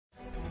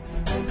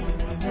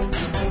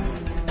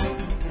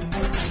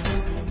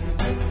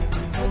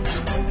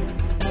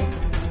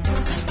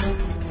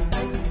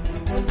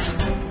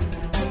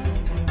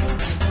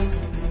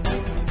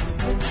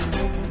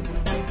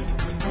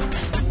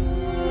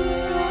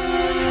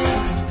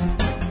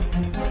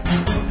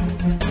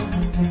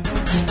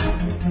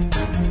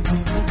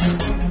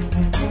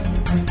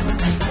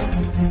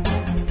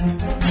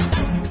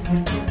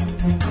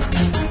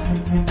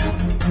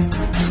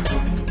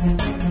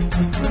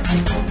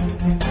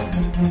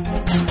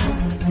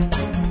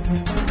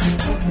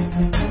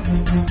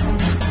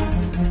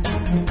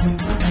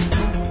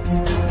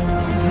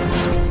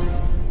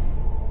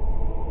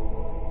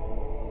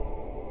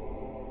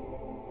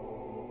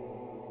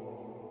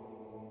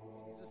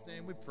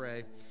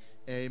pray.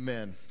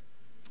 Amen.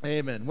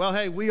 Amen. Well,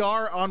 hey, we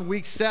are on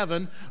week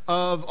 7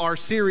 of our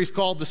series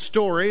called The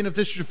Story. And if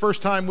this is your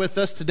first time with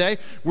us today,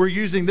 we're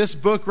using this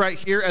book right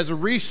here as a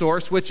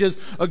resource, which is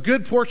a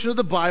good portion of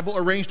the Bible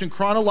arranged in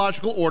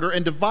chronological order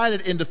and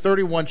divided into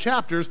 31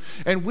 chapters.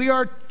 And we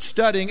are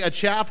studying a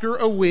chapter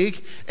a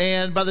week.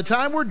 And by the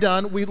time we're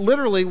done, we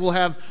literally will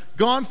have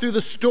gone through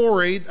the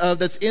story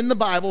that's in the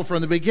Bible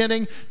from the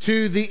beginning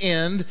to the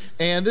end.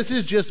 And this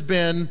has just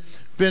been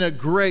a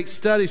great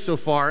study so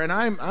far, and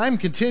I'm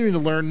continuing to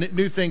learn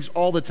new things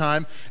all the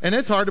time, and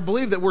it's hard to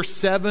believe that we're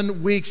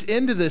 7 weeks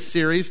into this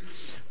series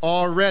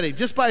already.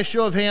 Just by a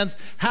show of hands,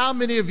 how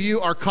many of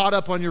you are caught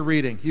up on your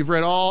reading? You've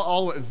read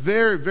all the way.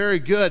 Very, very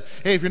good.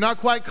 Hey, if you're not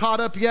quite caught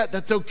up yet,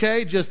 that's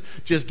okay. Just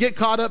get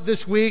caught up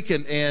this week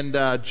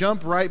and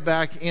jump right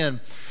back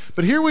in.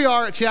 But here we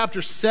are at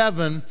chapter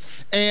 7,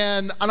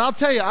 and I'll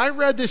tell you, I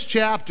read this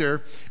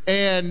chapter,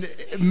 and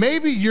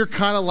maybe you're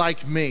kind of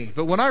like me,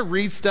 but when I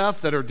read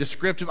stuff that are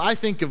descriptive, I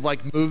think of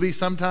like movies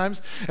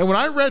sometimes, and when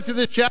I read through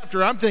this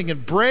chapter, I'm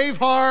thinking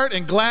Braveheart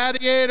and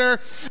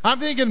Gladiator. I'm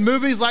thinking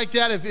movies like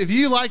that. If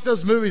you like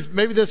those movies,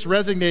 maybe this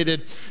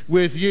resonated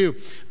with you.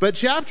 But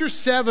chapter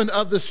 7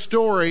 of the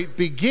story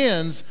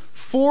begins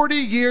 40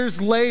 years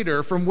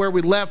later from where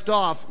we left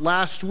off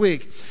last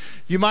week.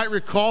 You might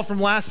recall from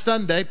last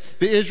Sunday,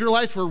 the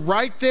Israelites were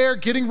right there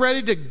getting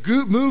ready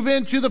to move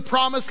into the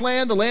promised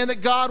land, the land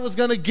that God was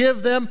going to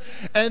give them.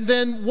 And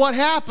then what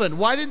happened?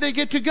 Why didn't they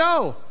get to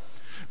go?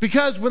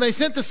 Because when they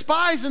sent the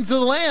spies into the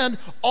land,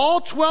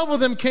 all 12 of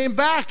them came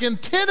back, and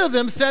 10 of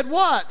them said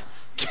what?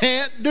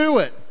 Can't do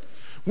it.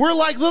 We're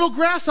like little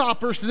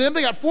grasshoppers to them.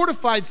 They got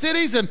fortified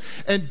cities,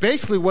 and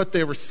basically what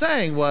they were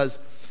saying was,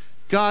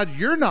 God,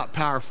 you're not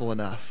powerful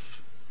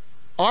enough.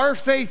 Our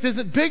faith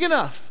isn't big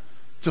enough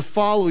to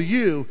follow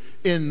you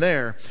in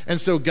there.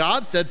 And so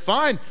God said,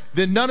 fine,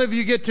 then none of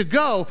you get to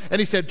go. And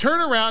he said, turn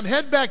around,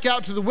 head back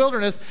out to the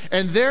wilderness.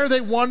 And there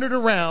they wandered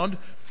around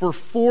for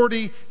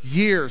 40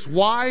 years.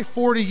 Why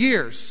 40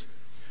 years?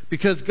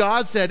 Because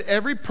God said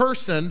every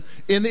person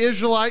in the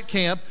Israelite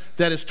camp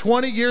that is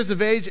 20 years of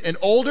age and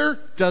older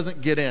doesn't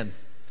get in.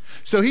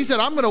 So he said,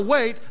 I'm going to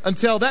wait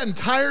until that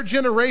entire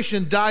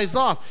generation dies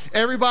off.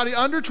 Everybody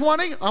under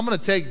 20, I'm going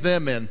to take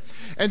them in.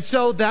 And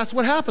so that's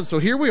what happened. So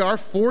here we are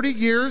 40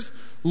 years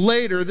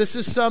later. This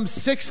is some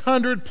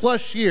 600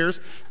 plus years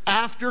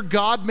after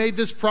God made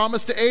this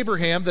promise to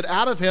Abraham that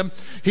out of him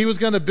he was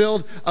going to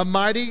build a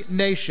mighty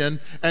nation.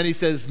 And he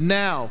says,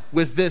 now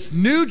with this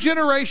new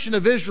generation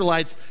of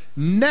Israelites,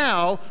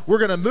 now we're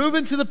going to move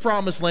into the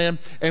promised land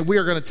and we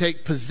are going to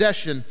take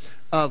possession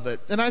of it.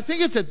 And I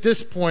think it's at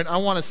this point I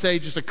want to say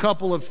just a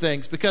couple of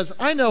things, because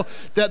I know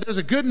that there's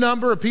a good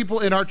number of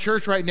people in our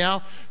church right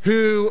now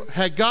who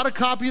had got a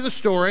copy of the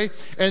story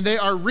and they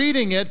are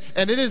reading it,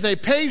 and it is a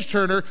page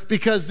turner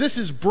because this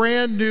is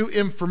brand new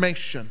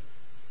information.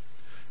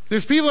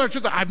 There's people in our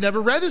church, I've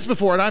never read this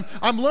before, and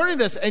I'm learning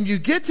this. And you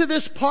get to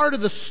this part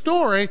of the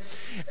story,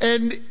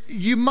 and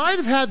you might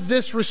have had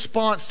this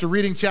response to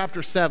reading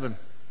chapter 7.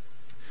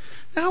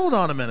 Now hold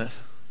on a minute.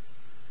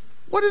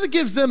 What is it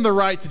gives them the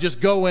right to just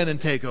go in and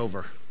take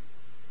over?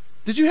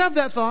 Did you have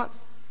that thought?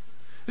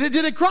 Did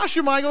it cross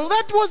your mind? Well,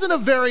 that wasn't a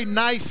very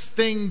nice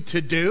thing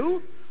to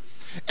do.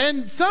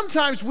 And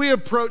sometimes we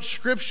approach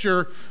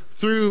Scripture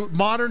through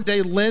modern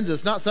day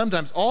lenses, not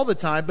sometimes, all the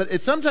time, but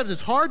sometimes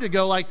it's hard to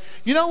go like,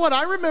 you know what,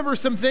 I remember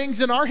some things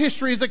in our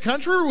history as a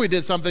country where we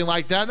did something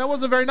like that, and that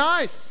wasn't very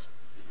nice.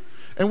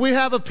 And we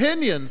have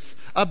opinions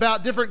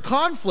about different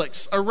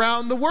conflicts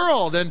around the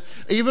world. And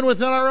even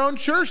within our own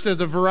church,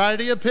 there's a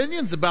variety of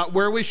opinions about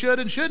where we should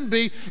and shouldn't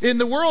be in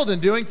the world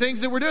and doing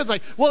things that we're doing. It's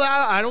like, well,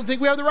 I don't think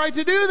we have the right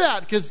to do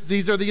that, because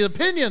these are the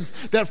opinions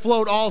that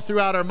float all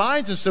throughout our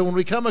minds. And so when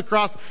we come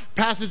across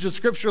passages of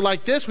Scripture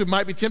like this, we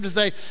might be tempted to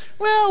say,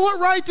 well, what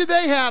right did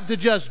they have to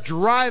just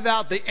drive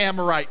out the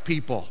Amorite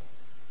people?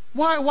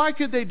 Why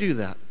could they do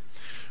that?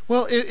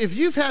 Well, if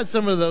you've had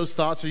some of those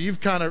thoughts, or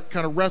you've kind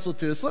of wrestled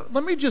through this,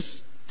 let me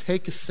just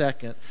take a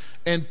second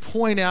and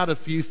point out a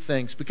few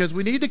things, because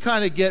we need to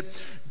kind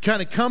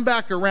of come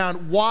back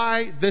around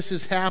why this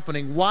is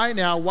happening. Why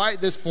now? Why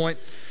at this point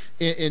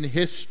in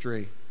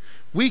history?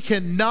 We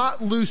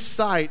cannot lose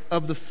sight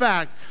of the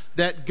fact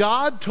that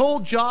God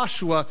told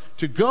Joshua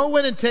to go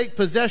in and take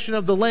possession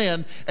of the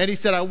land, and he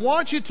said, I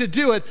want you to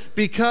do it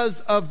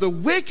because of the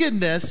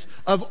wickedness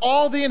of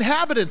all the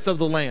inhabitants of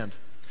the land.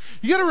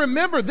 You got to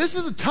remember, this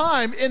is a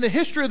time in the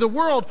history of the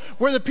world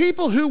where the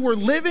people who were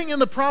living in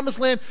the promised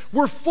land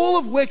were full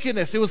of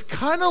wickedness. It was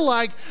kind of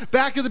like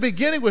back in the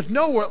beginning with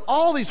Noah, where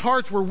all these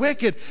hearts were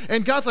wicked.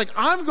 And God's like,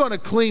 I'm going to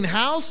clean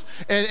house,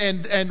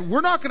 and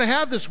we're not going to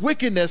have this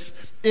wickedness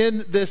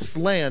in this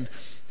land.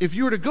 If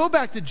you were to go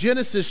back to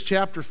Genesis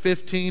chapter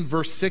 15,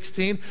 verse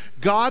 16,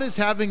 God is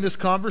having this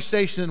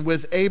conversation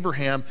with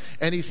Abraham,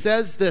 and he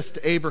says this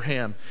to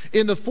Abraham,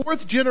 in the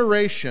 4th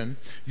generation,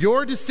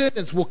 your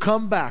descendants will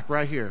come back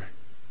right here.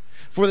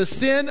 For the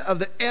sin of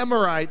the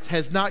Amorites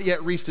has not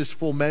yet reached its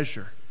full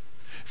measure.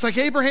 It's like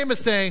Abraham is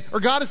saying, or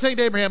God is saying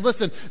to Abraham,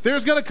 listen,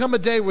 there's going to come a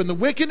day when the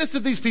wickedness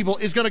of these people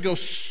is going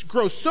to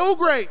grow so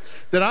great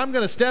that I'm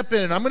going to step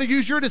in and I'm going to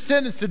use your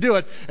descendants to do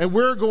it, and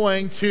we're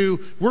going to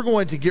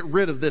get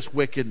rid of this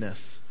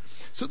wickedness.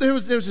 So there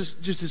was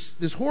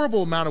this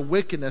horrible amount of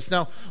wickedness.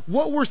 Now,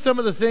 what were some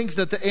of the things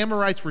that the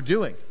Amorites were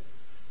doing?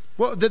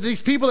 Well,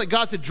 these people that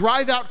God said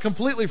drive out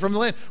completely from the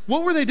land,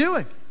 what were they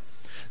doing?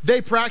 They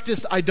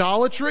practiced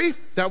idolatry.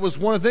 That was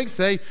one of the things.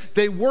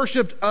 They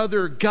worshiped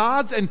other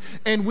gods.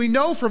 And we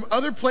know from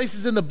other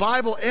places in the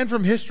Bible and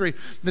from history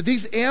that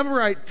these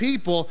Amorite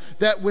people,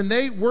 that when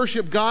they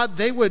worship God,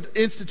 they would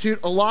institute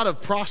a lot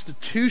of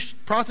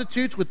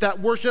prostitutes with that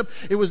worship.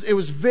 It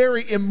was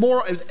very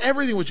immoral.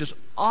 Everything was just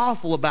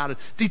awful about it,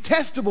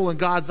 detestable in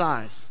God's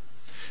eyes.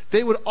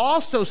 They would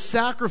also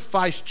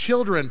sacrifice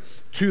children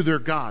to their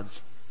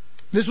gods.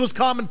 This was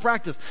common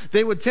practice.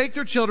 They would take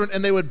their children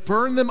and they would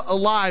burn them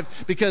alive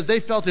because they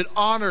felt it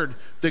honored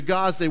the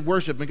gods they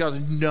worshiped. And God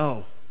said,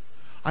 no,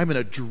 I'm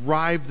going to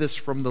drive this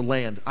from the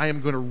land. I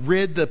am going to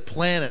rid the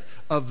planet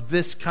of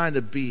this kind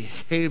of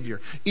behavior.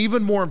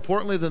 Even more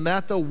importantly than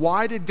that, though,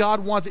 why did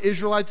God want the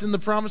Israelites in the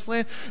promised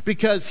land?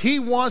 Because he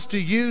wants to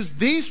use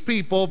these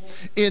people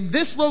in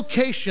this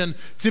location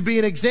to be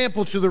an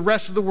example to the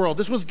rest of the world.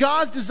 This was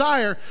God's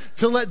desire,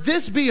 to let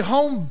this be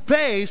home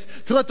base,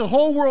 to let the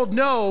whole world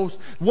know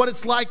what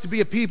it's like to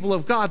be a people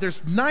of God.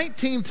 There's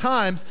 19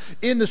 times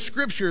in the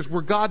scriptures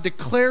where God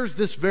declares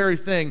this very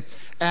thing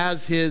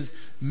as his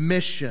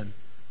mission.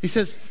 He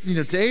says,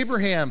 to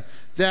Abraham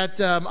that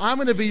I'm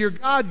going to be your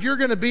God, you're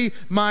going to be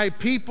my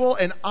people,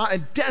 and I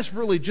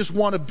desperately just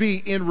want to be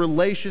in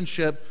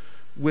relationship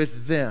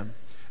with them.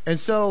 And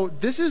so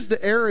this is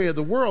the area of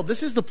the world,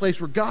 this is the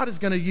place where God is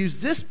going to use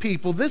this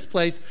people, this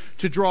place,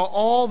 to draw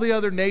all the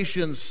other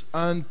nations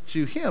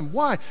unto him.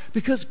 Why?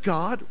 Because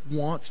God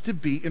wants to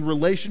be in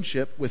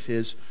relationship with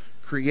his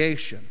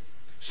creation.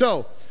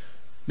 So,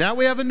 now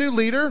we have a new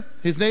leader.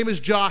 His name is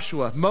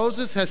Joshua.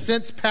 Moses has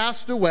since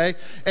passed away,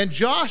 and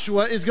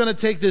Joshua is going to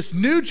take this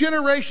new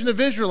generation of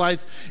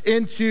Israelites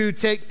to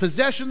take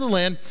possession of the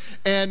land.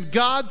 And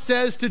God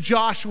says to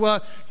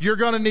Joshua, you're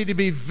going to need to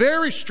be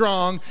very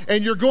strong,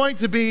 and you're going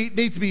to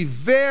need to be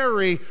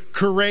very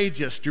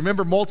courageous. Do you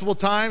remember multiple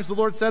times the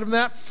Lord said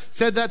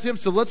that to him?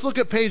 So let's look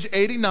at page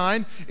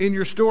 89 in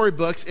your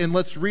storybooks, and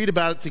let's read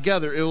about it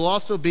together. It will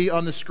also be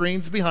on the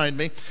screens behind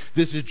me.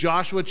 This is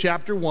Joshua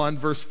chapter 1,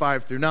 verse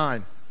 5 through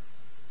 9.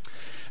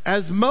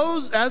 As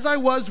I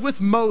was with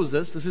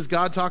Moses, this is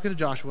God talking to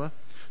Joshua,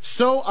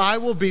 so I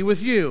will be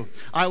with you.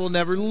 I will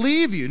never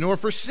leave you nor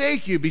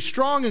forsake you. Be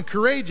strong and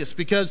courageous,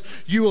 because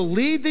you will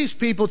lead these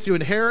people to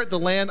inherit the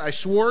land I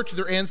swore to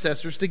their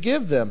ancestors to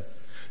give them.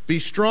 Be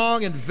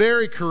strong and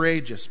very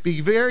courageous.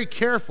 Be very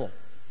careful.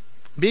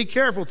 Be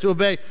careful to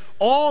obey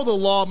all the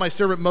law my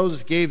servant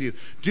Moses gave you.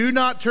 Do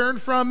not turn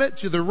from it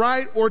to the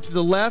right or to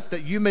the left,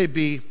 that you may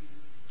be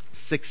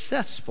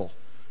successful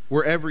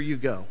wherever you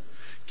go.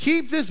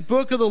 Keep this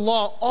book of the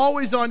law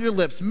always on your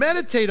lips.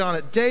 Meditate on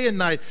it day and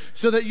night,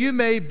 so that you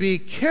may be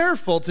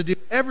careful to do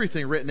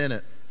everything written in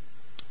it.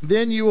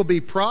 Then you will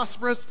be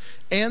prosperous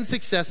and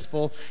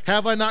successful.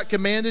 Have I not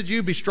commanded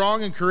you? Be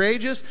strong and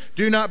courageous.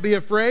 Do not be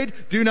afraid.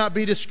 Do not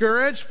be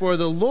discouraged, for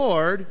the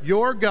Lord,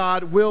 your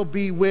God, will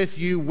be with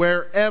you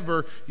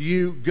wherever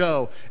you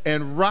go.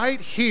 And right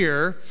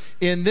here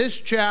in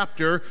this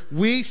chapter,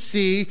 we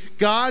see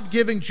God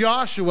giving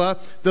Joshua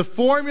the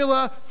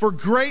formula for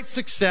great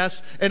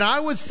success. And I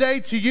would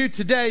say to you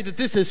today that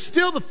this is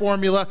still the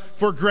formula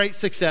for great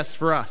success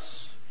for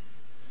us.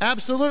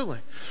 Absolutely.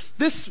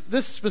 This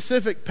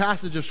specific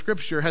passage of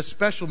Scripture has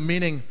special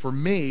meaning for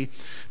me,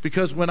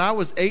 because when I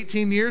was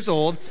 18 years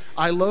old,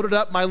 I loaded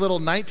up my little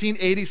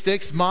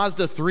 1986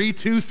 Mazda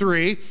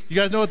 323. You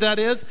guys know what that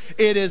is?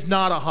 It is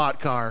not a hot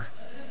car.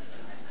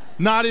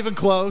 Not even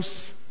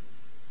close.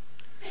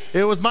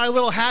 It was my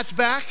little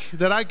hatchback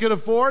that I could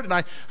afford,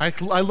 and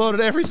I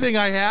loaded everything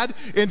I had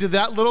into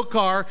that little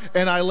car,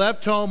 and I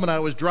left home, and I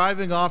was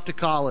driving off to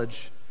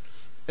college.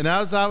 And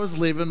as I was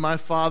leaving, my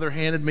father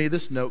handed me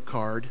this note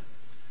card,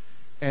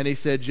 and he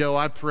said, Joe,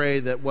 I pray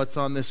that what's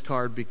on this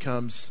card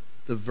becomes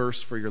the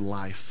verse for your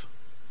life.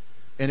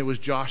 And it was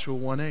Joshua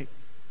 1:8.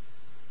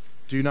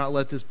 Do not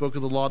let this book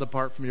of the law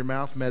depart from your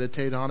mouth.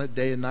 Meditate on it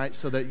day and night,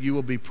 so that you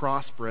will be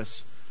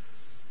prosperous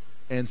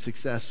and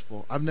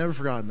successful. I've never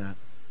forgotten that.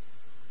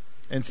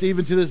 And see,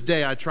 even to this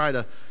day, I try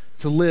to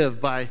live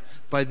by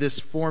this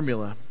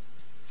formula.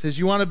 Says,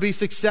 you want to be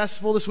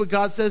successful? This is what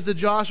God says to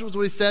Joshua. This is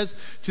what he says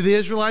to the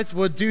Israelites.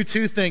 Well, do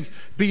two things.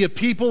 Be a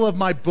people of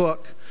my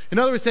book. In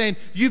other words, saying,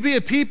 you be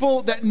a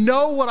people that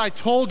know what I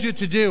told you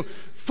to do.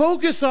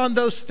 Focus on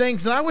those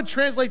things. And I would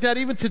translate that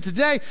even to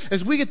today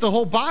as we get the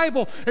whole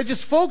Bible and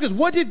just focus.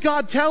 What did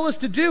God tell us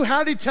to do?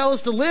 How did he tell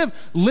us to live?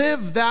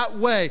 Live that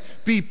way.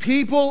 Be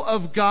people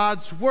of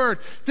God's word.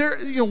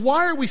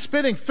 Why are we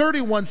spending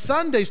 31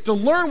 Sundays to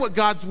learn what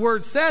God's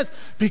word says?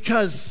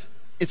 Because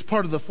it's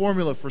part of the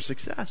formula for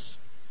success.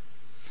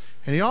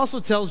 And he also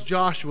tells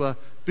Joshua,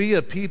 be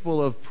a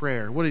people of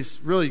prayer. What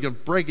he's really going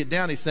to break it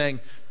down, he's saying,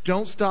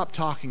 don't stop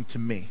talking to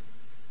me.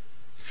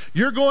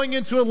 You're going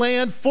into a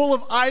land full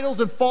of idols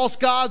and false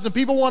gods, and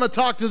people want to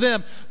talk to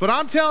them. But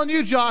I'm telling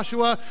you,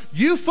 Joshua,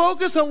 you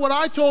focus on what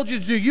I told you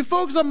to do. You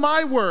focus on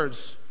my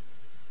words.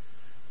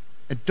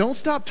 And don't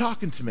stop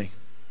talking to me.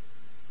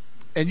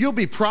 And you'll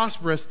be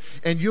prosperous,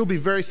 and you'll be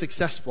very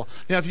successful.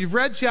 Now, if you've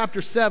read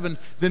chapter 7,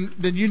 then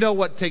you know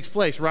what takes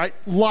place, right?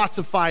 Lots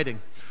of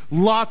fighting.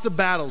 Lots of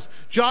battles.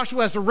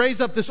 Joshua has to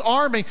raise up this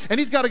army, and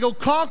he's got to go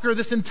conquer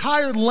this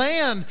entire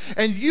land.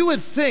 And you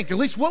would think, at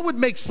least what would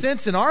make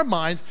sense in our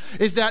minds,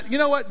 is that, you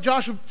know what,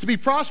 Joshua, to be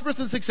prosperous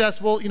and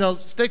successful,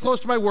 stay close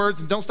to my words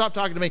and don't stop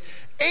talking to me.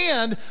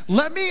 And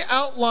let me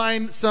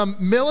outline some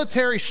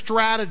military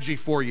strategy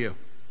for you.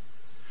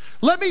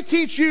 Let me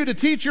teach you to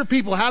teach your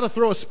people how to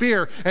throw a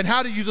spear and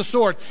how to use a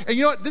sword. And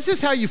you know what? This is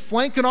how you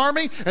flank an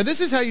army, and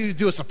this is how you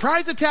do a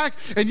surprise attack.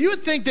 And you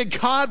would think that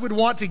God would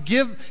want to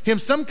give him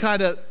some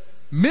kind of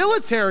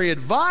military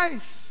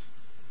advice.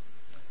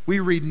 We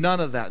read none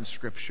of that in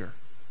Scripture.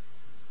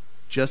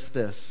 Just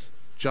this.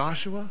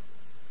 Joshua,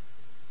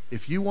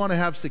 if you want to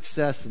have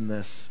success in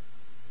this,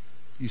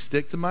 you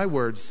stick to my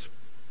words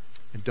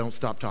and don't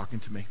stop talking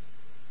to me.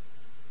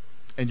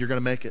 And you're going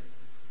to make it.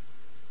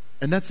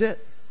 And that's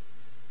it.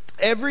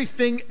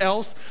 Everything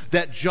else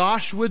that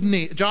Joshua would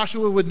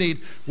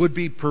need would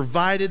be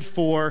provided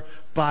for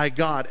by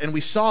God. And we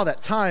saw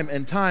that time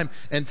and time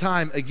and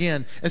time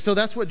again. And so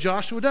that's what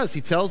Joshua does. He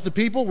tells the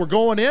people, we're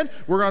going in,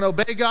 we're going to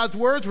obey God's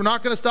words, we're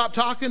not going to stop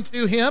talking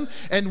to him.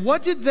 And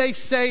what did they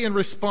say in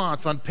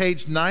response on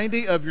page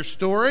 90 of your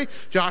story?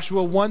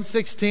 Joshua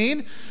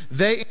 1:16.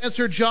 They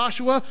answered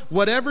Joshua,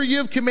 whatever you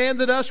have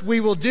commanded us, we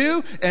will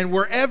do, and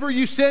wherever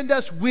you send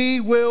us, we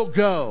will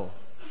go.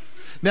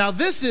 Now,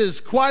 this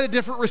is quite a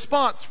different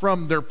response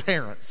from their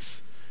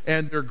parents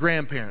and their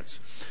grandparents.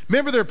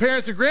 Remember, their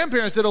parents and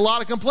grandparents did a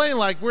lot of complaining,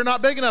 like, we're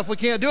not big enough, we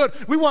can't do it.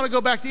 We want to go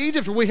back to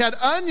Egypt where we had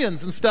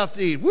onions and stuff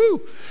to eat.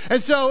 Woo!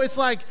 And so it's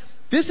like,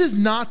 this is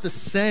not the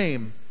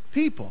same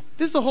people.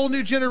 This is a whole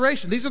new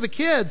generation. These are the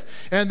kids,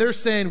 and they're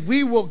saying,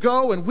 we will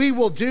go and we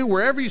will do.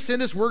 Wherever you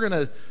send us, we're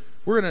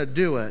gonna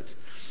do it.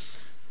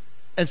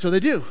 And so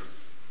they do.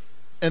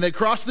 And they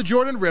cross the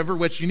Jordan River,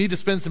 which you need to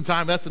spend some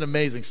time. That's an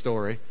amazing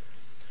story.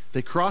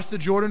 They cross the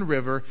Jordan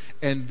River,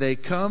 and they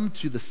come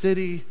to the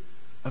city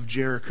of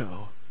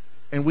Jericho.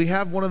 And we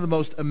have one of the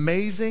most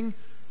amazing,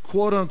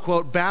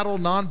 quote-unquote,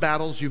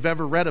 non-battles you've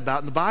ever read about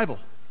in the Bible.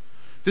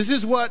 This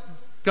is what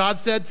God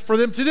said for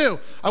them to do.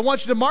 I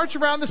want you to march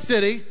around the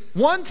city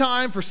one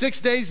time for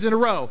 6 days in a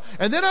row.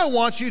 And then I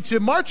want you to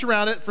march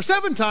around it for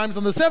 7 times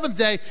on the 7th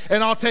day,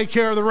 and I'll take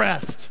care of the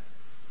rest.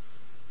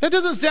 That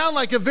doesn't sound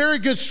like a very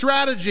good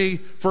strategy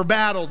for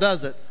battle,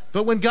 does it?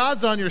 But when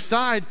God's on your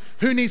side,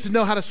 who needs to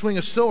know how to swing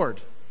a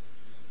sword?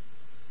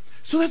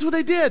 So that's what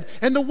they did.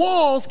 And the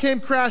walls came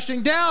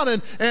crashing down,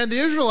 and the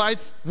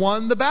Israelites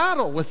won the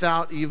battle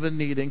without even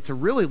needing to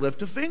really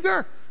lift a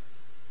finger.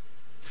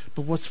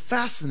 But what's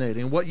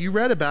fascinating, what you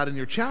read about in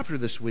your chapter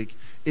this week,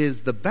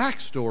 is the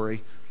backstory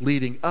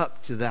leading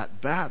up to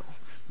that battle.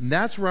 And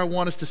that's where I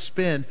want us to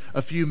spend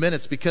a few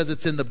minutes, because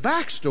it's in the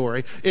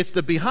backstory, it's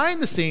the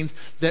behind the scenes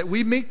that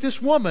we meet this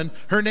woman.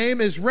 Her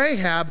name is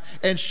Rahab,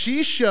 and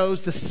she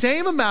shows the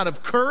same amount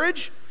of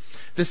courage,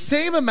 the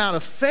same amount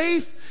of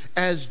faith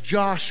as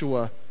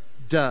Joshua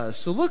does.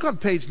 So look on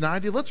page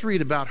 90. Let's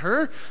read about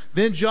her.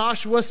 Then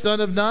Joshua,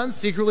 son of Nun,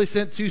 secretly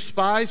sent 2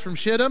 spies from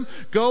Shittim.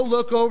 Go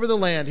look over the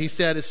land, he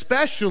said,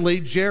 especially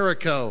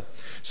Jericho.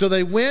 So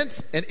they went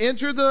and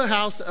entered the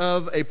house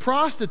of a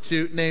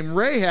prostitute named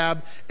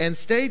Rahab and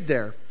stayed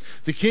there.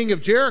 The king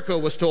of Jericho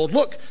was told,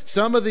 look,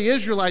 some of the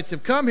Israelites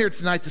have come here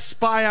tonight to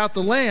spy out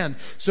the land.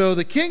 So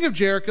the king of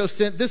Jericho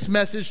sent this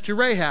message to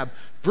Rahab.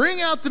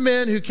 Bring out the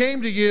men who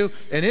came to you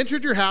and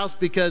entered your house,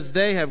 because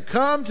they have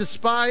come to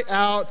spy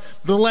out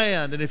the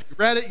land. And if you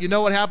read it, you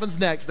know what happens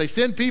next. They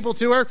send people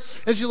to her,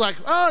 and she's like,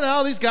 oh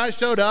no, these guys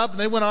showed up and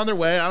they went on their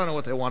way. I don't know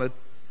what they wanted.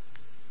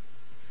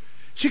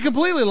 She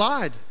completely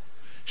lied.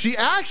 She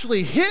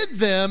actually hid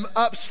them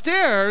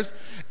upstairs,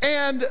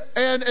 and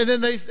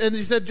then they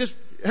said, just,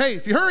 hey,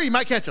 if you hurry, you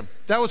might catch them.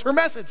 That was her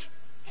message.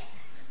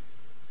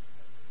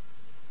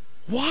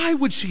 Why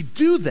would she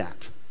do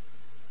that?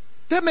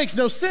 That makes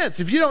no sense.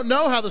 If you don't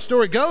know how the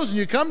story goes and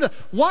you come to,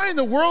 why in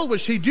the world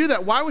would she do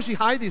that? Why would she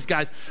hide these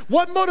guys?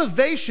 What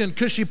motivation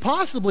could she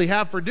possibly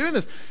have for doing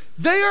this?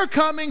 They are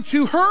coming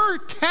to her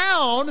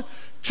town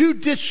to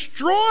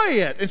destroy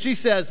it. And she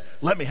says,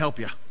 let me help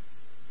you.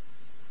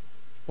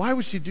 Why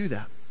would she do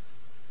that?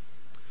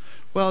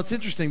 Well, it's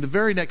interesting. The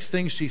very next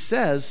thing she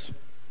says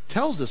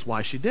tells us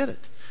why she did it.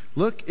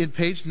 Look in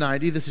page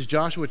 90. This is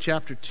Joshua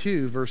chapter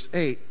 2, verse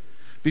 8.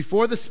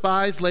 Before the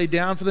spies lay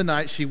down for the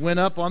night, she went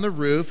up on the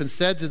roof and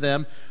said to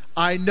them,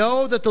 I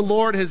know that the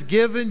Lord has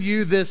given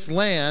you this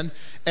land,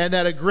 and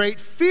that a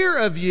great fear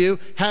of you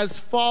has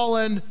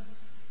fallen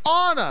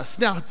on us.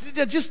 Now,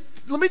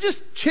 let me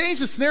just change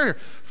the scenario.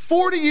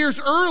 40 years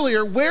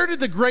earlier, where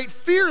did the great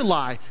fear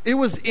lie? It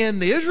was in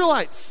the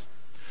Israelites.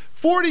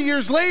 40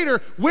 years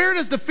later, where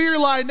does the fear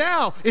lie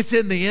now? It's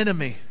in the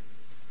enemy.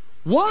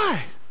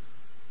 Why?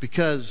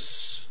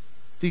 Because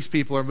these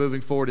people are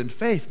moving forward in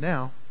faith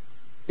now.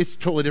 It's a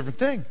totally different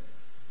thing.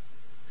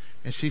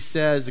 And she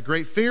says, a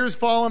great fear has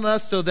fallen on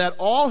us, so that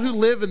all who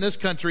live in this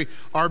country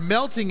are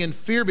melting in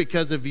fear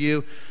because of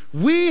you.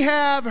 We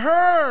have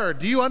heard.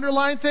 Do you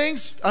underline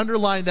things?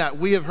 Underline that.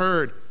 We have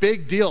heard.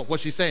 Big deal.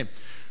 What's she saying?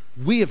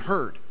 We have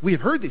heard. We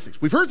have heard these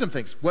things. We've heard some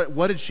things.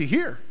 What did she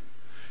hear?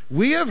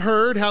 We have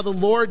heard how the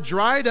Lord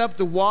dried up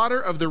the water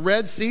of the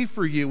Red Sea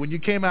for you when you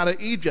came out of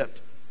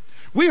Egypt.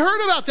 We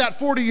heard about that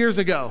 40 years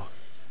ago,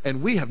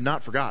 and we have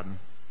not forgotten.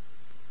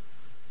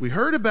 We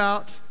heard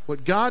about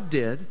what God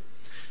did,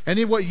 and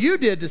in what you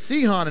did to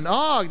Sihon and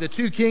Og, the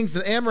two kings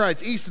of the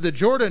Amorites east of the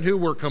Jordan, who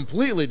were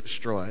completely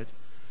destroyed.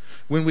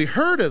 When we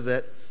heard of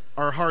it,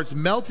 our hearts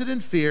melted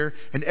in fear,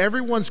 and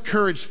everyone's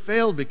courage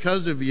failed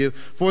because of you.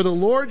 For the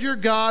Lord your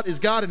God is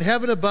God in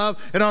heaven above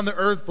and on the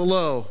earth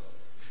below.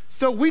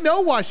 So we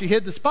know why she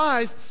hid the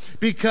spies,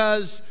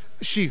 because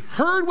she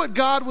heard what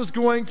God was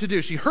going to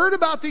do. She heard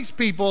about these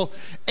people,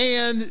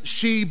 and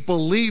she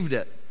believed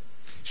it.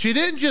 She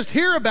didn't just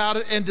hear about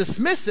it and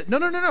dismiss it.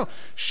 No.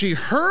 She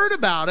heard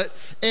about it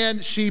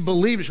and she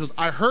believed it. She goes,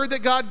 I heard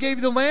that God gave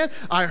you the land.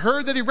 I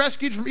heard that he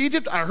rescued you from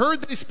Egypt. I heard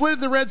that he split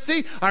the Red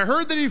Sea. I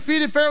heard that he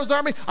defeated Pharaoh's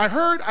army. I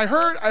heard.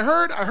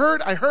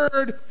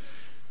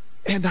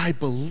 And I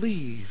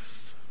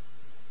believe.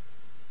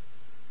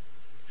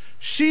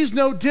 She's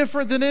no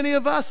different than any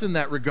of us in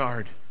that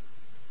regard.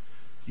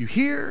 You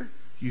hear.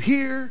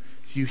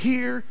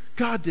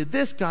 God did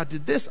this,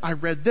 I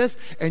read this,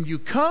 and you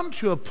come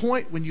to a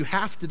point when you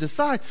have to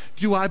decide,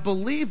 do I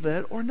believe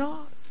it or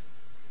not?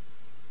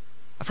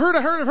 I've heard,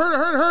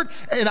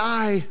 and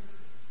I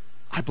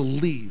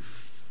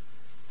believe.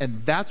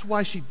 And that's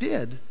why she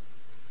did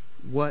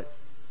what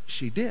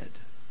she did.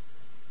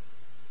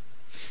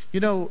 You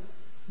know,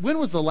 when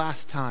was the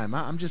last time,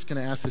 I'm just going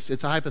to ask this,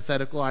 it's a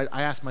hypothetical, I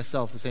asked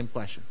myself the same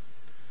question.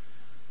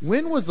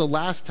 When was the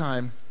last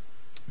time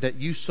that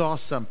you saw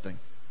something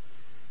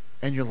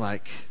and you're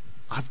like,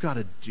 I've got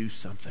to do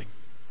something?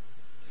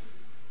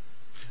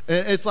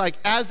 It's like,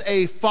 as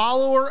a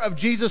follower of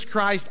Jesus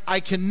Christ, I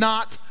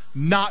cannot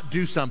not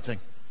do something.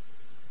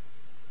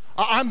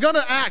 I'm going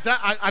to act.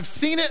 I've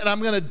seen it and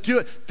I'm going to do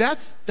it.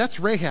 That's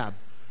Rahab.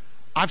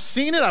 I've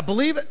seen it, I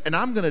believe it, and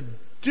I'm going to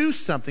do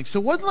something. So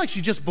it wasn't like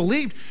she just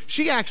believed.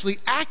 She actually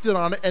acted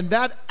on it, and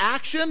that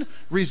action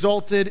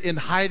resulted in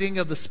hiding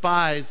of the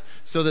spies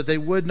so that they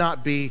would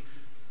not be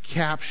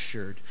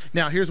captured.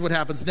 Now, here's what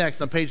happens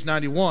next on page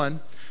 91.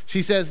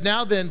 She says,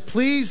 now then,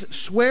 please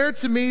swear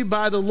to me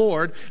by the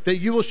Lord that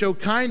you will show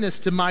kindness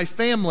to my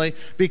family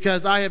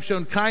because I have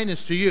shown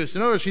kindness to you. So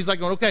notice she's like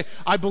going, okay,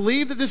 I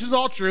believe that this is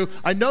all true.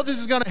 I know this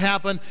is going to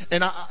happen.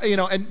 And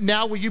and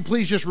now will you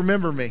please just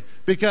remember me?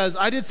 Because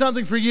I did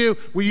something for you.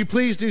 Will you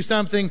please do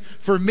something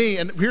for me?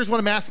 And here's what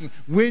I'm asking.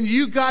 When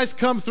you guys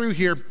come through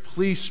here,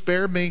 please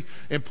spare me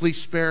and please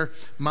spare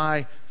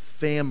my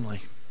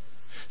family.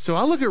 So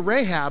I look at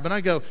Rahab and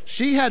I go,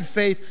 she had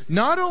faith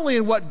not only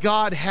in what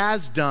God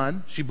has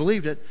done, she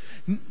believed it,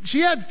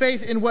 she had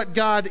faith in what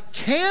God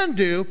can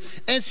do,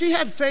 and she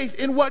had faith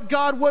in what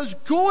God was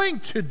going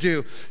to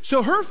do.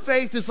 So her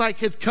faith is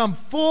like it's come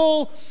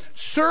full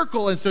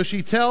circle. And so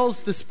she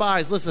tells the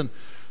spies, listen,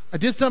 I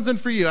did something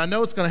for you. I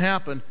know it's going to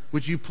happen.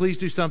 Would you please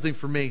do something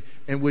for me?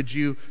 And would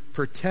you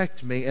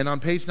protect me? And on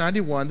page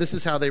 91, this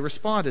is how they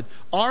responded.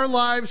 Our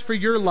lives for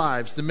your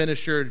lives, the men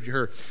assured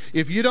her.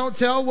 If you don't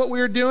tell what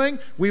we are doing,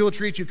 we will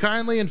treat you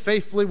kindly and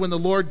faithfully when the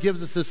Lord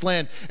gives us this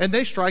land. And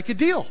they strike a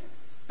deal.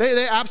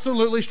 They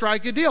absolutely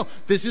strike a deal.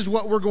 This is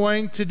what we're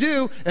going to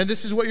do, and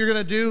this is what you're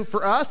going to do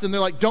for us. And they're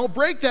like, don't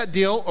break that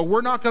deal, or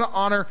we're not going to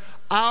honor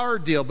our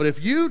deal. But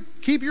if you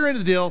keep your end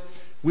of the deal,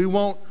 we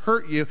won't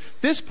hurt you.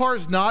 This part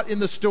is not in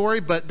the story,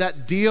 but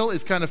that deal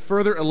is kind of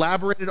further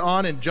elaborated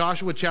on in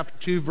Joshua chapter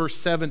 2, verse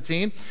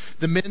 17.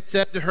 The men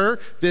said to her,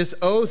 this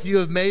oath you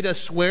have made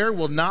us swear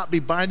will not be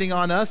binding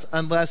on us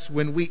unless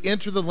when we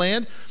enter the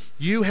land,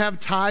 you have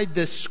tied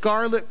this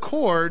scarlet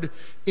cord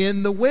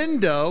in the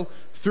window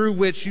through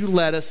which you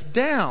let us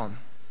down.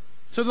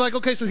 So they're like,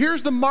 okay, so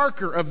here's the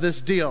marker of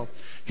this deal.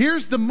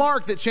 Here's the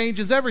mark that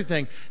changes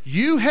everything.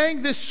 You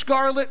hang this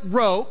scarlet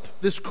rope,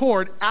 this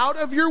cord, out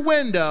of your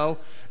window,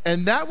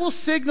 and that will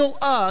signal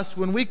us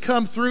when we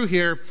come through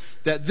here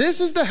that this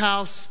is the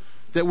house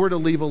that we're to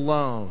leave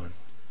alone.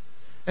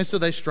 And so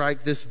they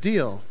strike this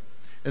deal.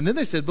 And then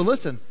they said, but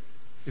listen,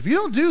 if you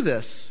don't do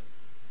this,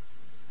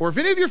 or if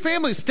any of your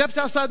family steps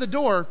outside the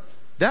door,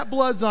 that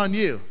blood's on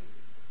you.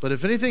 But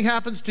if anything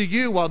happens to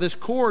you while this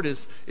cord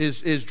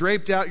is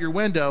draped out your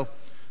window,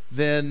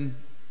 then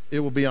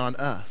it will be on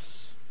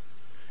us.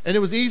 And it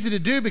was easy to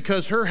do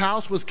because her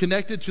house was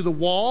connected to the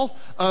wall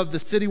of the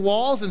city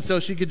walls, and so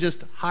she could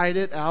just hide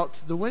it out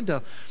the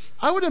window.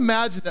 I would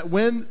imagine that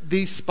when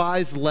these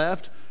spies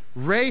left,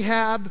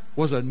 Rahab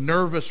was a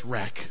nervous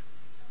wreck.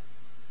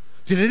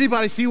 Did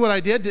anybody see what I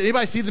did? Did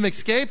anybody see them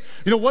escape?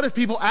 What if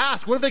people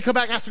ask? What if they come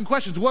back asking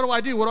questions? What do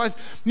I do? What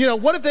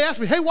if they ask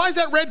me, hey, why is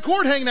that red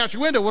cord hanging out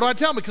your window? What do I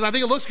tell them? Because I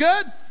think it looks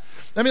good?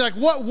 I mean, like,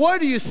 what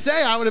do you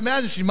say? I would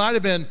imagine she might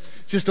have been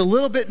just a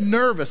little bit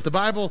nervous. The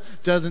Bible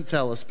doesn't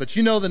tell us, but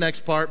you know the next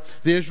part.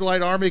 The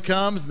Israelite army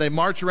comes, and they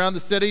march around the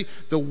city.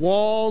 The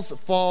walls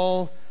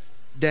fall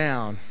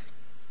down.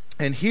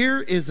 And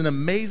here is an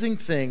amazing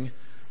thing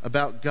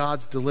about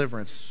God's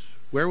deliverance.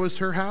 Where was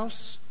her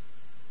house?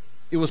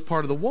 It was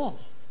part of the wall,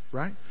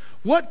 right?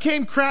 What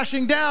came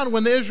crashing down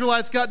when the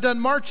Israelites got done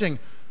marching?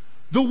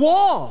 The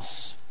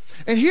walls.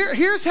 And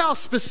here's how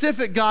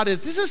specific God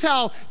is. This is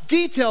how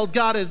detailed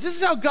God is. This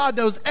is how God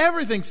knows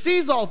everything,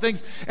 sees all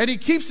things, and he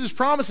keeps his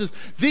promises.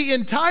 The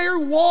entire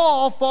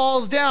wall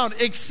falls down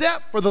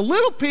except for the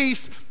little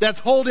piece that's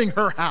holding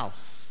her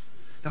house.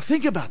 Now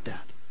think about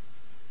that.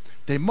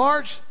 They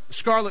march, the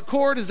scarlet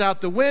cord is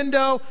out the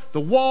window, the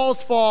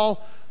walls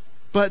fall,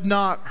 but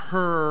not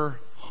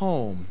her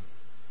home.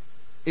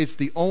 It's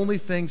the only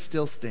thing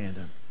still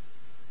standing.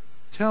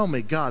 Tell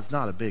me God's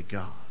not a big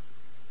God.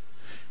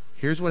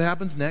 Here's what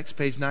happens next,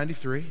 page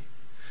 93.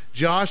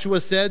 Joshua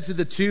said to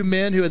the two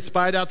men who had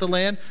spied out the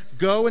land,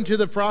 "Go into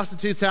the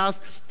prostitute's house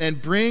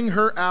and bring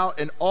her out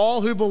and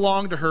all who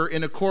belong to her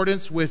in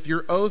accordance with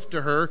your oath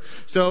to her."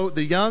 So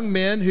the young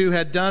men who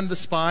had done the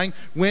spying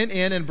went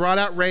in and brought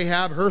out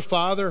Rahab, her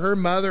father, her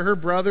mother, her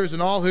brothers,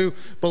 and all who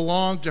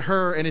belonged to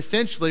her. And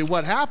essentially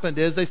what happened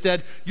is they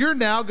said, "You're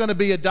now going to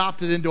be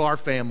adopted into our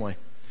family."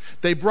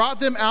 They brought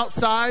them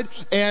outside,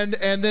 and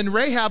then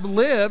Rahab and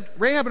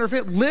her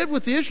family lived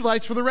with the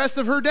Israelites for the rest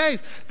of her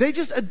days. They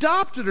just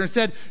adopted her and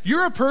said,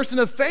 "You're a person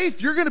of faith.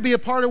 You're going to be a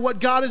part of what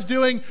God is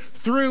doing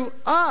through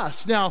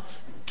us." Now,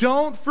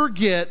 don't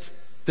forget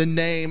the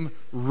name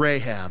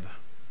Rahab.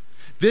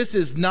 This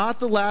is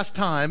not the last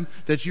time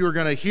that you are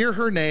going to hear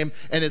her name,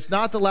 and it's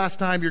not the last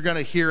time you're going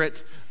to hear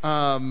it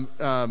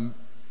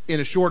in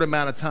a short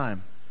amount of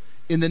time.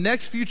 In the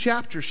next few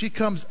chapters, she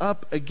comes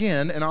up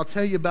again, and I'll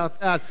tell you about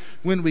that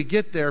when we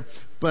get there.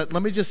 But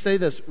let me just say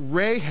this.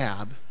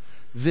 Rahab,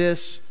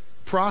 this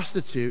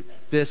prostitute,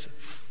 this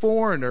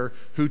foreigner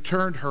who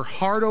turned her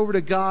heart over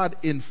to God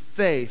in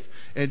faith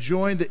and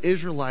joined the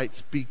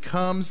Israelites,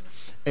 becomes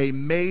a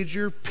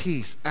major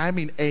piece, a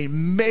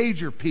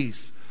major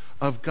piece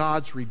of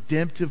God's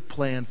redemptive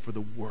plan for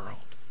the world.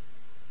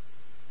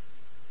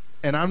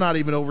 And I'm not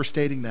even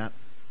overstating that.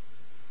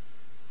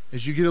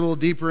 As you get a little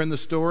deeper in the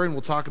story, and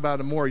we'll talk about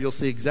it more, you'll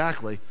see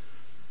exactly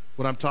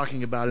what I'm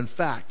talking about. In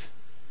fact,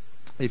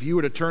 if you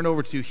were to turn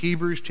over to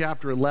Hebrews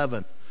chapter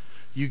 11,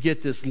 you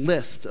get this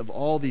list of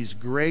all these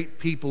great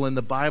people in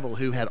the Bible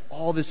who had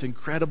all this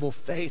incredible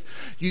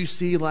faith. You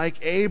see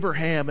like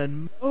Abraham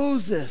and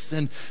Moses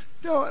and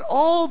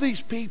all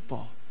these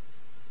people.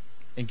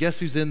 And guess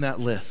who's in that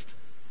list?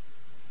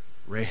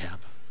 Rahab,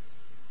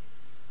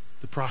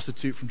 the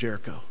prostitute from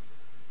Jericho.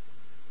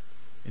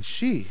 And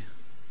she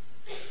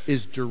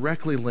is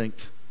directly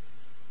linked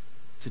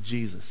to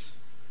Jesus.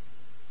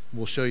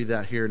 We'll show you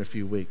that here in a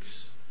few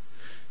weeks.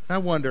 I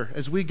wonder,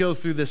 as we go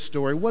through this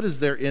story, what is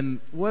there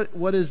in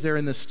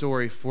this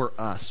story for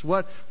us?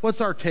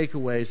 What's our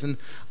takeaways? And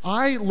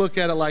I look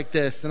at it like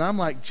this, and I'm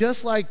like,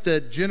 just like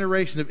the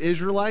generation of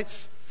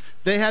Israelites,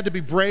 they had to be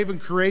brave and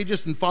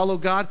courageous and follow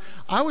God.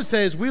 I would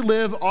say as we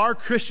live our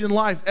Christian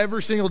life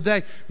every single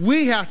day,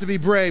 we have to be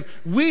brave.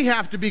 We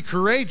have to be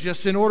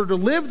courageous in order to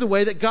live the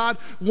way that God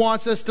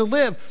wants us to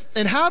live.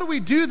 And how do we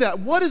do that?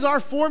 What is our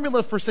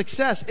formula for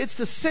success? It's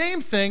the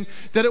same thing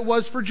that it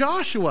was for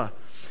Joshua.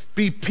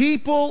 Be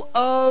people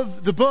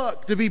of the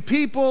book, to be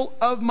people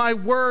of my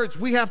words.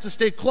 We have to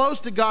stay close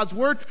to God's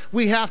word.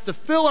 We have to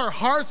fill our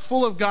hearts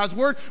full of God's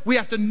word. We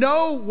have to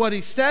know what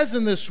he says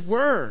in this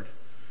word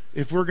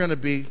if we're going to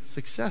be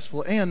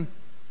successful. And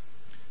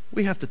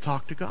we have to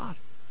talk to God.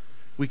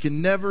 We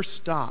can never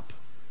stop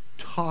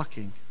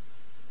talking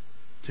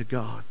to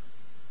God.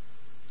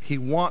 He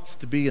wants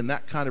to be in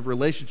that kind of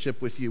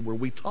relationship with you where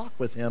we talk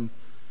with him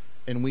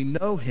and we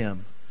know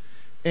him.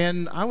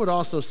 And I would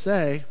also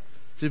say,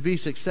 to be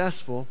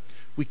successful,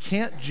 we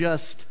can't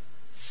just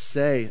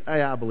say,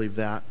 "Hey, I believe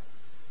that,"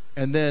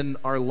 and then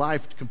our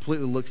life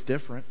completely looks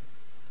different.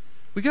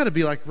 We got to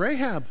be like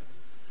Rahab,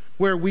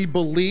 where we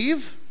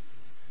believe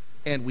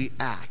and we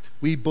act.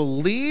 We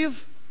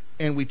believe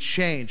and we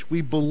change.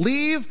 We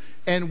believe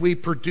and we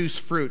produce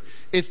fruit.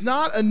 It's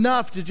not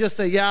enough to just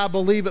say, "Yeah, I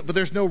believe it," but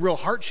there's no real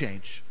heart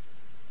change.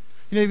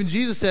 Even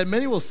Jesus said,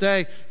 many will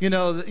say,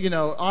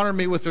 honor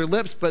me with their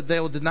lips, but they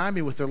will deny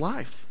me with their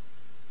life.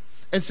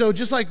 And so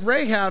just like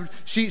Rahab,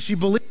 she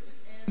believed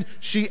and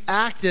she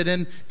acted.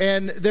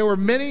 And there were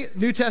many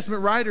New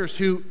Testament writers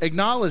who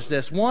acknowledged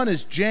this. One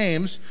is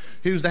James,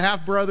 who's the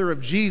half-brother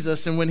of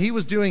Jesus. And when he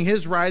was doing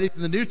his writing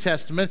in the New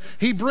Testament,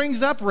 he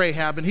brings up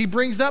Rahab. And he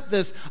brings up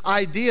this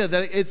idea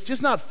that it's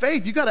just not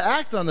faith. You got to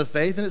act on the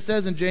faith. And it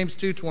says in James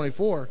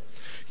 2:24,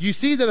 "You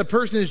see that a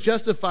person is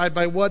justified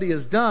by what he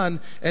has done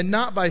and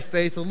not by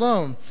faith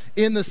alone.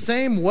 In the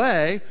same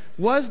way,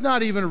 was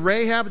not even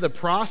Rahab the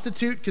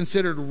prostitute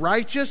considered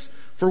righteous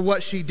for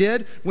what she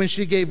did when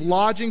she gave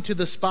lodging to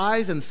the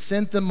spies and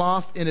sent them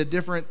off in a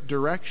different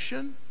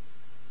direction?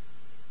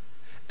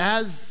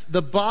 As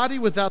the body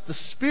without the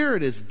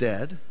spirit is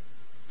dead,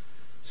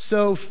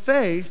 so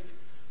faith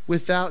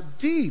without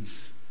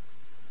deeds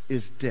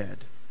is dead.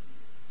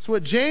 So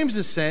what James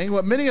is saying,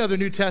 what many other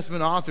New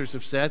Testament authors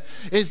have said,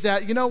 is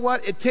that, you know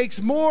what, it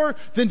takes more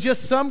than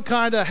just some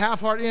kind of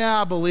half-hearted,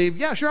 yeah, I believe.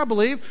 Yeah, sure, I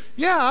believe.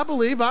 Yeah, I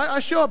believe. I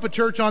show up at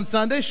church on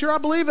Sunday. Sure, I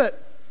believe it.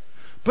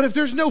 But if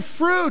there's no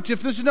fruit,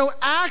 if there's no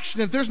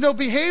action, if there's no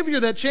behavior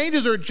that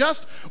changes or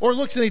adjusts or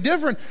looks any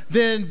different,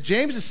 then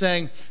James is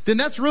saying, then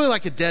that's really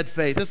like a dead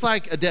faith. It's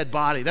like a dead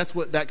body. That's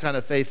what that kind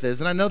of faith is.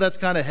 And I know that's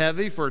kind of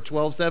heavy for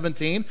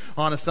 12:17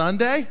 on a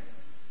Sunday,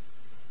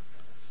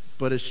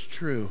 but it's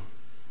true.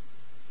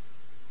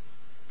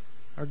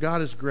 Our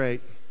God is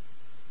great.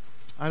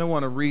 I don't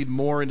want to read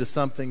more into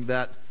something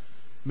that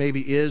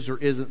maybe is or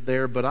isn't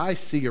there, but I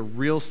see a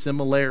real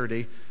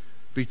similarity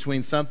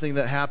between something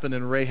that happened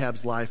in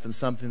Rahab's life and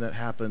something that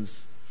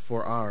happens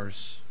for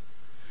ours.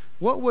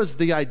 What was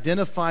the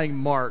identifying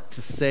mark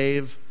to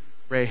save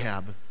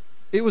Rahab?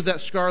 It was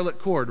that scarlet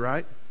cord,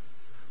 right?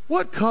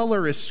 What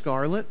color is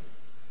scarlet?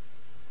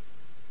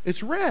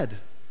 It's red.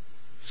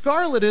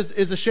 Scarlet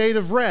is a shade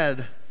of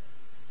red.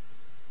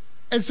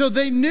 And so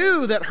they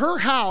knew that her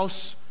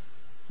house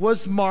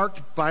was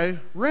marked by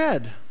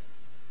red.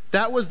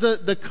 That was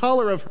the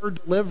color of her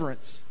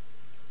deliverance.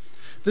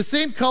 The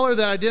same color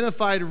that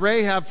identified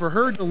Rahab for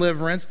her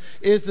deliverance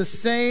is the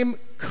same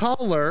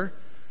color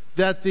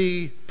that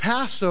the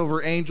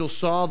Passover angel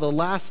saw the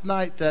last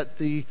night that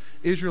the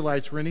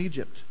Israelites were in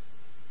Egypt.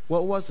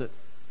 What was it?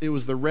 It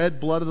was the red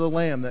blood of the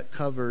Lamb that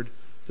covered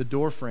the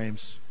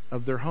doorframes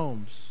of their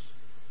homes.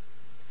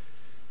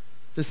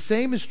 The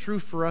same is true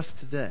for us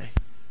today.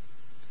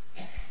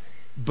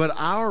 But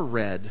our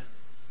red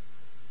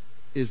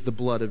is the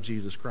blood of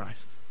Jesus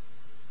Christ.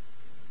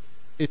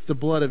 It's the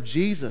blood of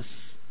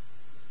Jesus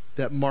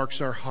that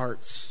marks our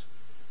hearts.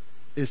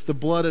 It's the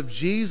blood of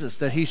Jesus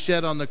that he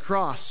shed on the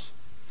cross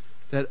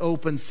that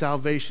opens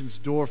salvation's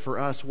door for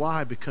us.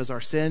 Why? Because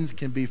our sins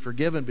can be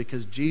forgiven,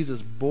 because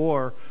Jesus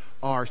bore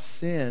our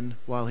sin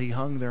while he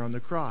hung there on the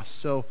cross.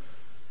 So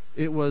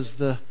it was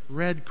the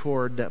red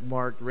cord that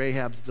marked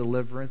Rahab's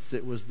deliverance.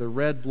 It was the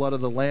red blood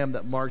of the Lamb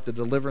that marked the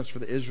deliverance for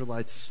the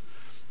Israelites.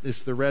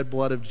 It's the red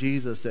blood of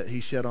Jesus that he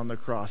shed on the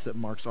cross that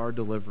marks our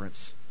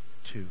deliverance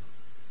too.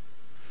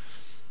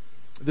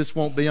 This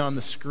won't be on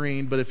the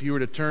screen, but if you were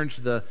to turn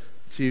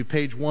to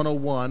page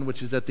 101,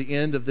 which is at the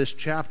end of this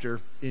chapter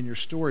in your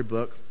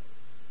storybook,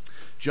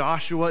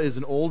 Joshua is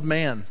an old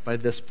man by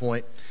this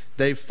point.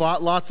 They've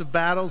fought lots of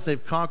battles,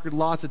 they've conquered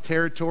lots of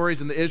territories,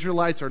 and the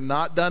Israelites are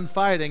not done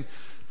fighting.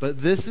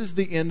 But this is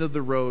the end of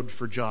the road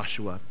for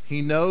Joshua.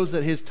 He knows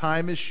that his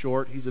time is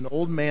short. He's an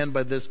old man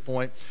by this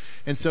point.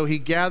 And so he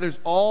gathers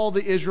all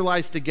the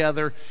Israelites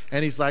together,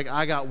 and he's like,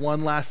 I got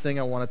one last thing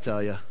I want to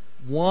tell you.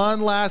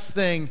 One last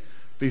thing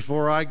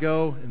before I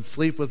go and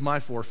sleep with my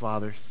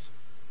forefathers.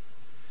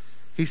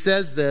 He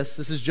says this.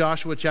 This is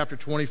Joshua chapter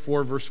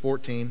 24, verse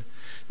 14.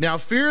 Now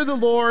fear the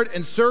Lord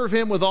and serve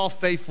him with all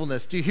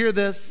faithfulness. Do you hear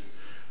this?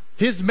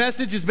 His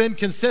message has been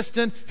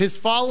consistent. His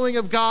following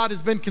of God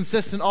has been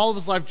consistent all of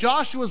his life.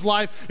 Joshua's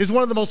life is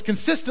one of the most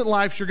consistent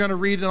lives you're going to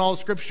read in all of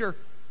Scripture.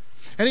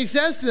 And he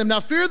says to them,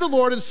 now fear the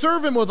Lord and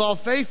serve him with all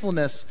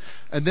faithfulness.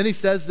 And then he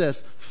says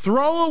this,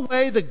 throw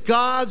away the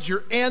gods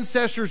your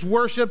ancestors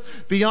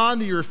worshiped beyond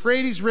the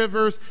Euphrates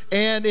rivers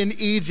and in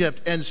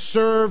Egypt, and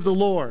serve the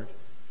Lord.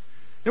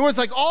 In other words,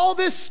 like all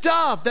this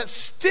stuff that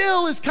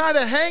still is kind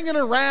of hanging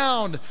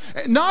around,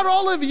 not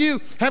all of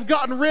you have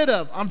gotten rid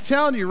of. I'm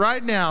telling you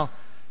right now,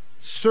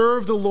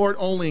 serve the Lord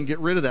only and get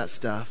rid of that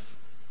stuff.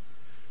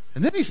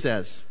 And then he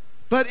says,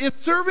 but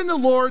if serving the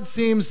Lord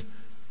seems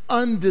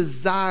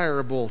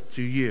undesirable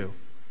to you.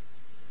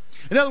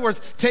 In other words,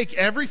 take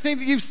everything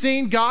that you've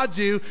seen God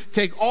do,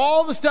 take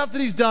all the stuff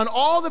that he's done,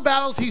 all the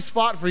battles he's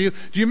fought for you.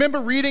 Do you remember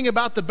reading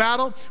about the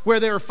battle where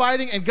they were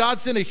fighting and God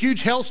sent a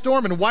huge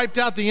hailstorm and wiped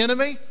out the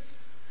enemy?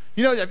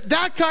 You know,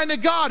 that kind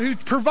of God who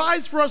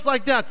provides for us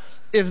like that.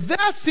 If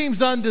that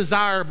seems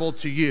undesirable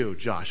to you,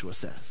 Joshua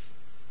says,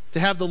 to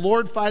have the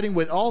Lord fighting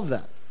with all of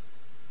that,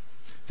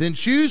 then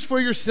choose for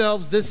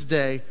yourselves this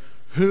day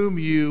whom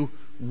you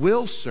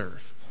will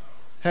serve.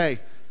 Hey,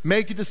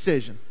 make a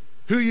decision.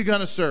 Who are you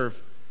going to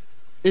serve?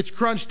 It's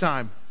crunch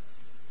time.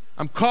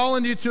 I'm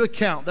calling you to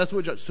account. That's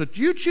what. So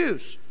you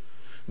choose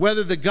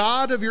whether the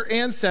God of your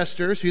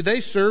ancestors, who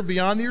they served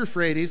beyond the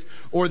Euphrates,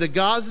 or the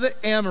gods of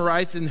the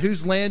Amorites in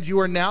whose land you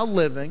are now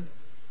living.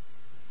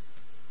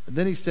 And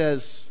then he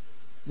says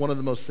one of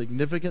the most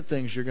significant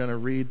things you're going to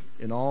read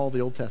in all the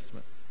Old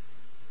Testament.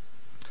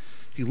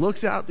 He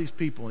looks out at these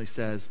people and he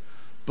says,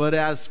 but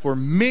as for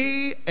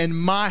me and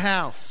my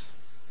house,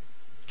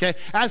 okay,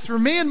 as for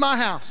me and my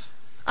house,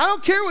 I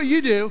don't care what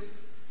you do.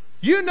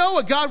 You know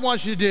what God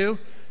wants you to do.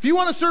 If you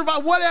want to serve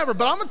God, whatever.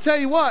 But I'm going to tell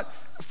you what,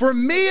 for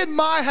me and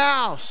my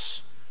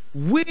house,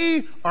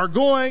 we are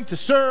going to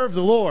serve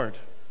the Lord.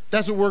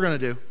 That's what we're going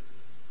to do.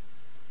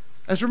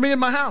 As for me and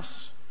my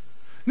house.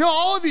 No,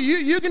 all of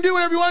you can do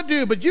whatever you want to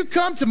do, but you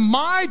come to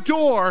my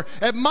door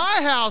at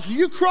my house and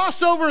you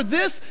cross over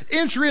this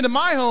entry into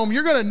my home,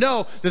 you're going to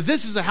know that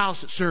this is a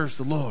house that serves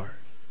the Lord.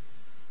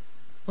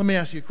 Let me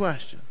ask you a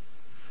question.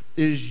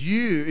 Is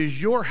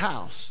your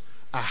house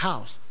a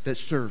house that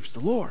serves the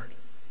Lord.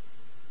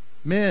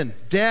 Men,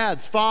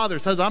 dads,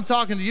 fathers, husbands, I'm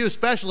talking to you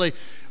especially.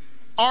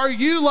 Are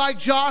you like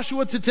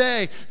Joshua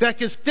today that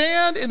can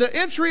stand in the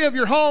entry of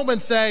your home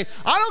and say,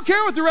 I don't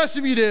care what the rest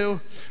of you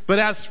do, but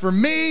as for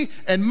me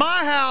and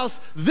my house,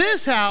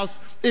 this house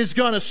is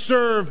going to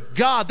serve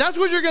God. That's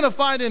what you're going to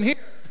find in here.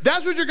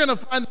 That's what you're going to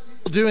find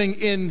people doing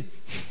in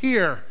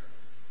here.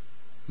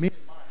 Me and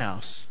my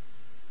house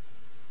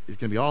is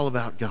going to be all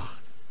about God.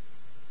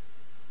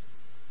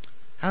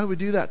 How do we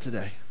do that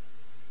today?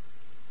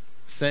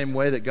 Same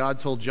way that God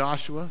told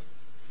Joshua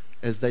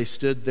as they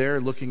stood there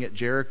looking at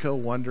Jericho,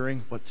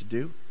 wondering what to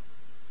do.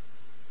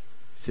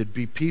 He said,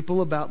 be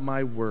people about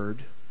my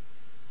word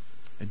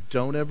and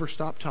don't ever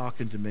stop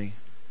talking to me.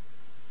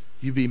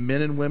 You be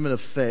men and women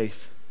of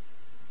faith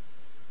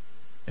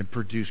and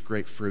produce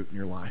great fruit in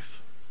your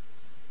life.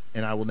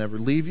 And I will never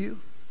leave you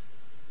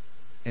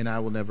and I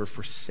will never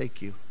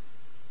forsake you.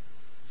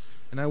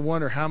 And I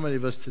wonder how many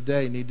of us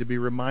today need to be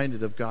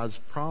reminded of God's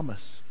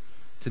promise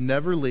to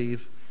never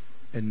leave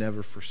and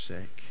never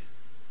forsake.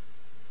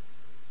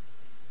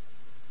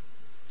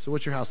 So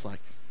what's your house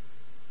like?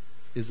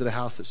 Is it a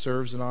house that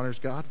serves and honors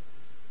God?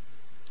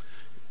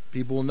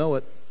 People will know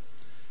it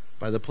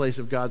by the place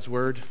of God's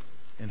word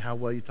and how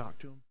well you talk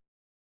to Him.